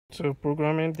So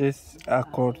programming this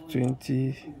Accord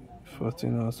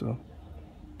 2014 also.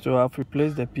 So I've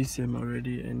replaced the PCM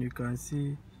already, and you can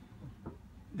see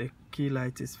the key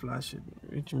light is flashing,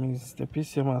 which means the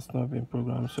PCM has not been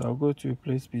programmed. So I'll go to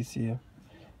replace PCM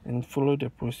and follow the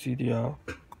procedure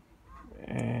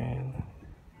and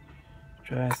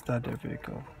try and start the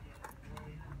vehicle.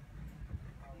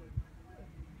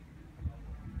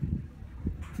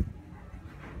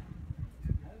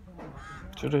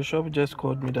 So the shop just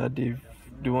called me that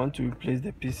they want to replace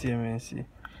the PCM and see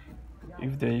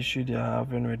if the issue they are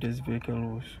having with this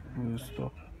vehicle will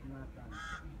stop.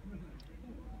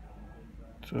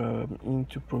 So I'm in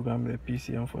to program the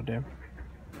PCM for them.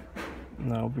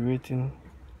 Now I'll be waiting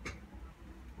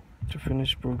to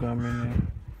finish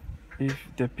programming. If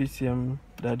the PCM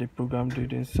that they programmed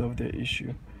didn't solve the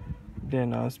issue,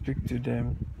 then I'll speak to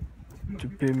them to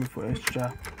pay me for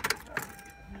extra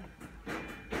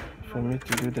for me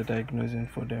to do the diagnosing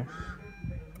for them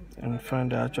and find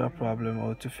the actual problem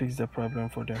or to fix the problem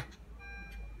for them.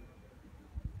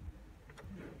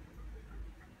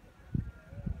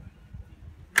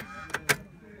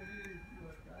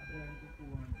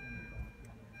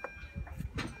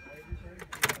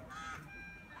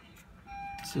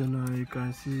 So now you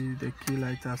can see the key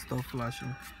light has stopped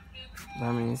flashing.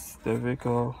 That means the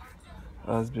vehicle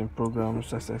has been programmed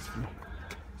successfully.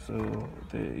 So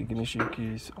the ignition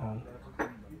key is on.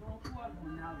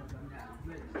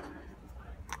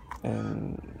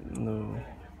 And no.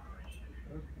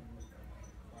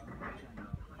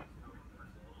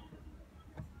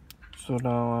 So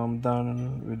now I'm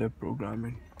done with the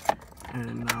programming,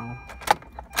 and now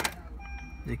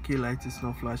the key light is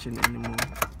not flashing anymore.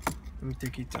 Let me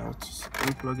take it out,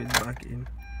 plug it back in,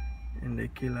 and the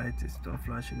key light is not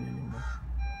flashing anymore.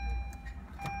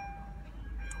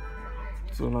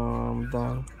 So now I'm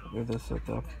done with the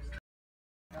setup.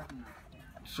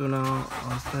 So now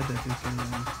I'll start the vehicle.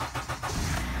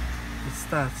 It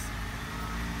starts.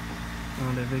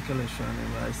 Now the vehicle is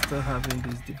running, but I'm still having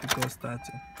this difficult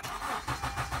starting.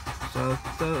 So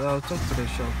I'll talk to the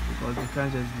shop, because you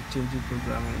can't just be changing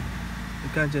programming. You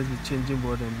can't just be changing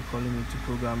board and be calling me to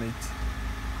program it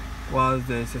whilst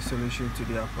there is a solution to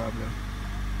their problem.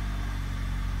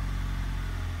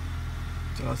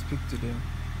 So I'll speak to them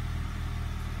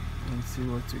and see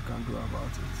what we can do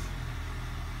about it.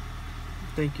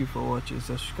 Thank you for watching.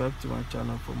 Subscribe to my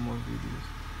channel for more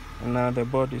videos. And now the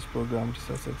board is programmed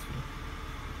successfully.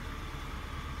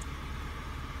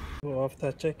 So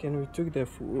after checking, we took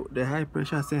the high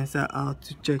pressure sensor out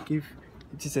to check if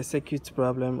it is a circuit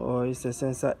problem or it's a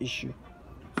sensor issue.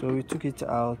 So we took it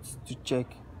out to check.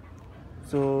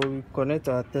 So we connect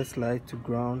our test light to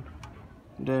ground,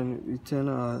 then we turn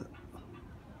our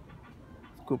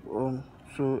scope on.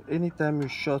 So anytime you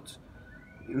short,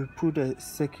 we put the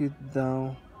circuit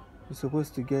down, you're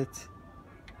supposed to get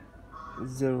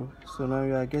 0. So now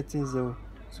you are getting 0.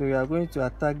 So we are going to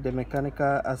attack the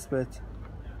mechanical aspect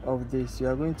of this. You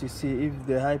are going to see if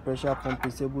the high pressure pump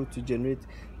is able to generate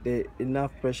the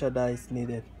enough pressure that is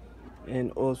needed,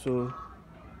 and also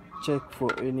check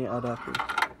for any other thing.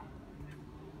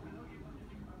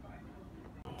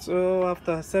 So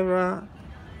after several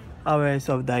hours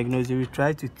of diagnosis, we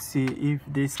try to see if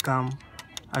this cam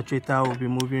actuator will be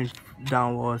moving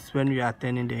downwards when we are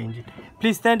turning the engine.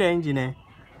 Please turn the engine,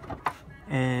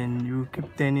 and you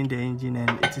keep turning the engine,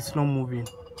 and it is not moving.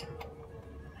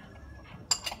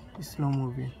 It's not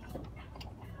moving.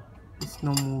 It's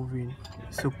not moving.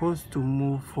 It's supposed to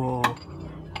move for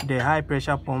the high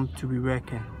pressure pump to be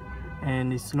working,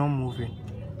 and it's not moving.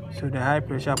 So the high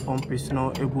pressure pump is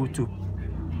not able to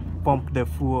pump the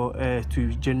fuel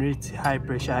to generate high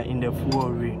pressure in the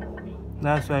fuel ring.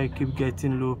 That's why you keep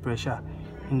getting low pressure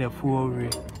in the fuel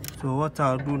ring. So what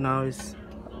I'll do now is,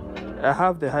 I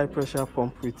have the high pressure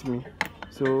pump with me,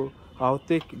 so I'll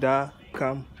take that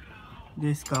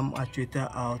this cam actuator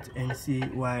out and see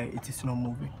why it is not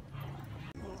moving.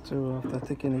 So after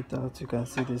taking it out, you can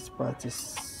see this part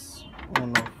is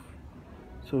on off.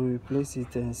 So we place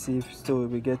it and see if still we'll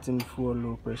be getting full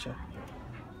low pressure.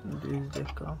 And this is the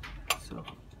cam. So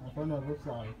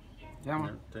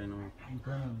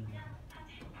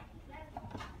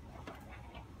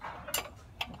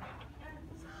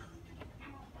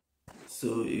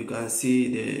so you can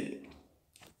see the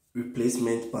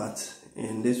replacement part,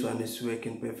 and this one is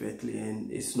working perfectly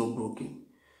and it's not broken.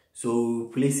 So we'll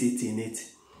place it in it,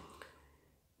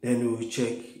 then we'll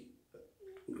check.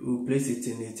 We'll place it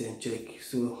in it and check.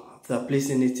 So after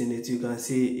placing it in it, you can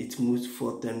see it moves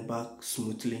forth and back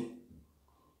smoothly.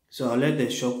 So I'll let the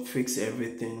shop fix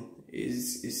everything.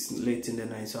 It's late in the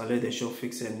night, so I'll let the shop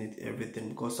fix everything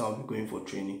because I'll be going for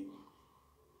training.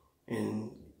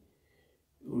 And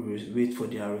wait for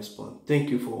their response. Thank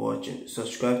you for watching.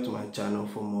 Subscribe to my channel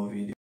for more videos.